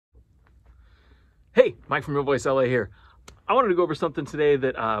Hey, Mike from Real Voice LA here. I wanted to go over something today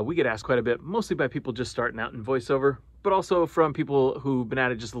that we get asked quite a bit, mostly by people just starting out in voiceover, but also from people who've been at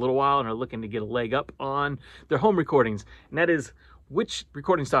it just a little while and are looking to get a leg up on their home recordings. And that is, which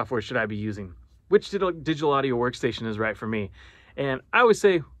recording software should I be using? Which digital audio workstation is right for me? And I always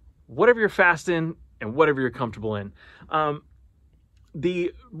say, whatever you're fast in and whatever you're comfortable in.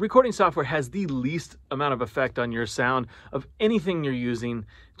 The recording software has the least amount of effect on your sound of anything you're using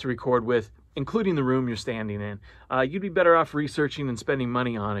to record with, including the room you're standing in. You'd be better off researching and spending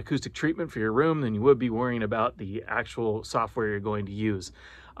money on acoustic treatment for your room than you would be worrying about the actual software you're going to use.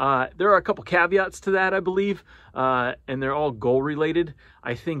 There are a couple caveats to that, I believe, and they're all goal related.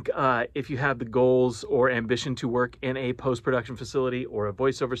 I think if you have the goals or ambition to work in a post-production facility or a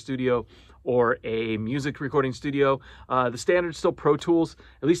voiceover studio or a music recording studio, the standard is still Pro Tools,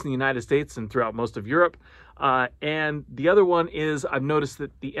 at least in the United States and throughout most of Europe. And the other one is I've noticed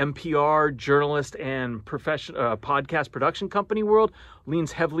that the NPR, journalist, and podcast production company world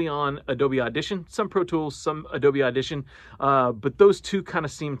leans heavily on Adobe Audition, some Pro Tools, some Adobe Audition, but those two kind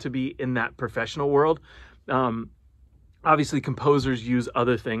of seem to be in that professional world. Obviously, composers use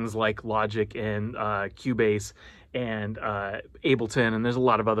other things like Logic and Cubase and Ableton, and there's a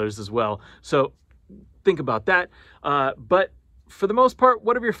lot of others as well. So think about that. But for the most part,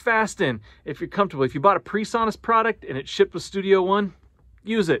 whatever you're fast in, if you're comfortable, if you bought a PreSonus product and it shipped with Studio One,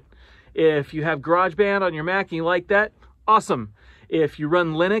 use it. If you have GarageBand on your Mac and you like that, awesome. If you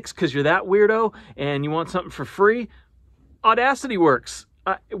run Linux because you're that weirdo and you want something for free, Audacity works.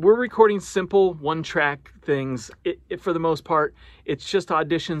 We're recording simple one-track things. For the most part, it's just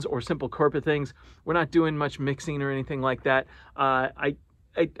auditions or simple corporate things. We're not doing much mixing or anything like that.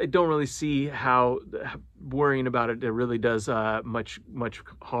 I don't really see how worrying about it really does much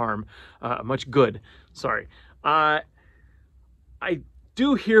harm, much good. Sorry. I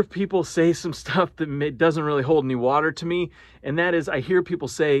do hear people say some stuff that doesn't really hold any water to me, and that is I hear people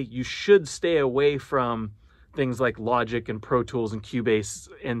say you should stay away from things like Logic and Pro Tools and Cubase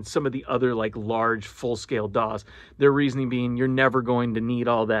and some of the other like large full-scale DAWs. Their reasoning being you're never going to need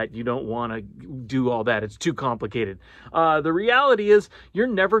all that. You don't want to do all that. It's too complicated. The reality is you're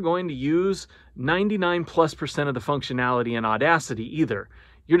never going to use 99+% of the functionality in Audacity either.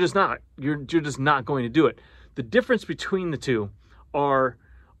 You're just not. You're just not going to do it. The difference between the two are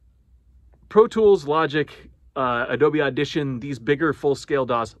Pro Tools, Logic, Adobe Audition, these bigger full-scale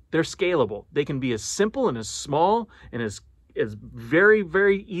DAWs, they're scalable. They can be as simple and as small and as very,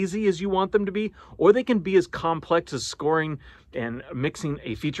 very easy as you want them to be, or they can be as complex as scoring and mixing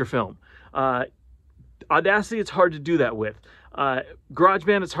a feature film. Audacity, it's hard to do that with.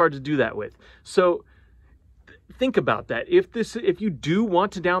 GarageBand, it's hard to do that with. So think about that. If you do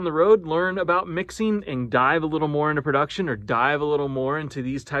want to down the road learn about mixing and dive a little more into production or dive a little more into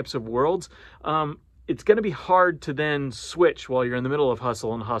these types of worlds, it's going to be hard to then switch while you're in the middle of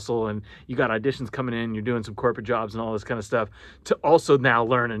hustle and you got auditions coming in, you're doing some corporate jobs and all this kind of stuff, to also now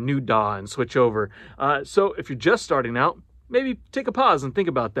learn a new DAW and switch over. So if you're just starting out, maybe take a pause and think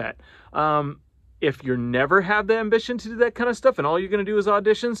about that. If you never have the ambition to do that kind of stuff and all you're going to do is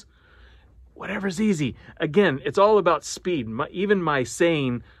auditions, whatever's easy. Again, it's all about speed. Even my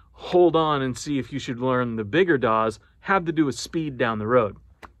saying, hold on and see if you should learn the bigger DAWs, have to do with speed down the road.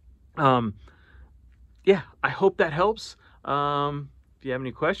 Yeah, I hope that helps. If you have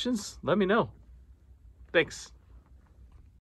any questions, let me know. Thanks.